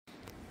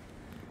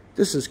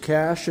This is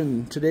Cash,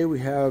 and today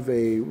we have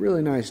a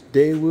really nice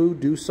Deawoo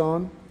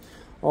Doosan.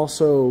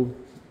 Also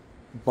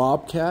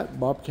Bobcat.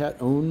 Bobcat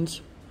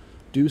owns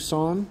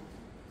Doosan.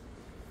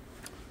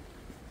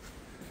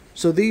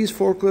 So these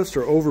forklifts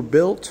are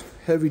overbuilt,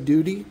 heavy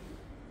duty.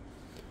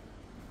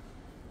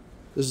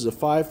 This is a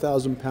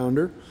 5,000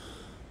 pounder,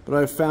 but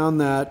I've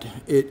found that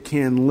it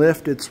can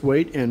lift its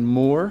weight and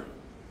more.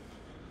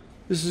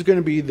 This is going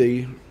to be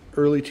the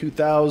early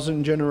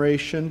 2000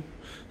 generation,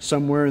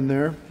 somewhere in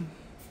there.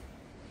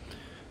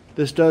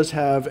 This does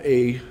have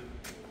a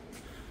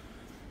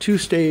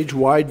 2-stage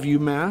wide view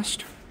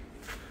mast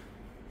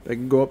that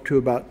can go up to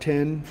about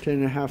 10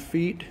 and a half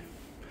feet.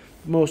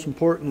 Most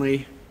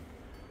importantly,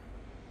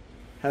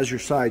 has your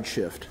side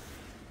shift.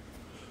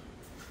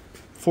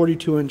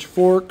 42-inch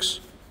forks.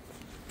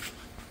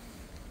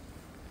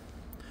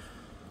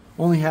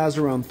 Only has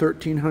around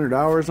 1,300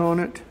 hours on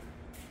it.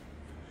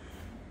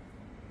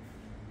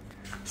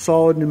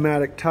 Solid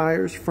pneumatic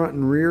tires, front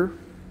and rear.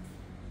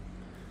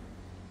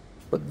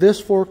 But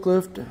this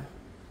forklift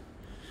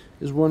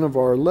is one of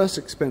our less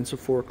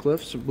expensive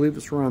forklifts. I believe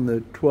it's around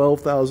the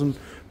 12,000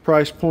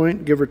 price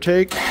point, give or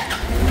take.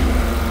 Starting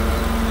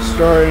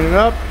it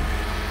up.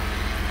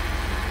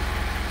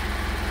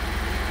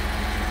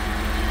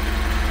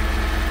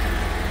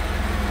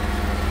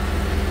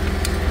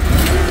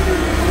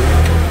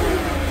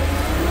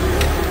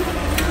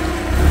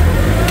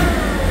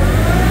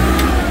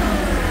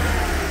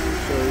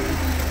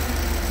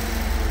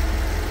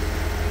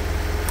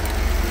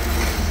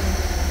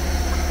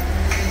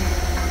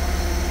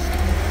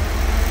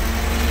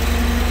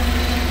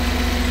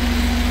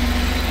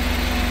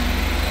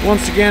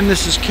 Once again,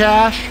 this is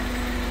Cash.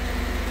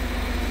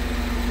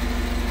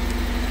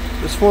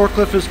 This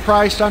forklift is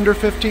priced under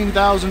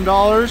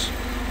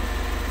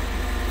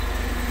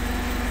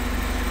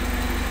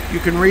 $15,000. You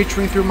can reach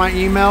me through my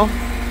email,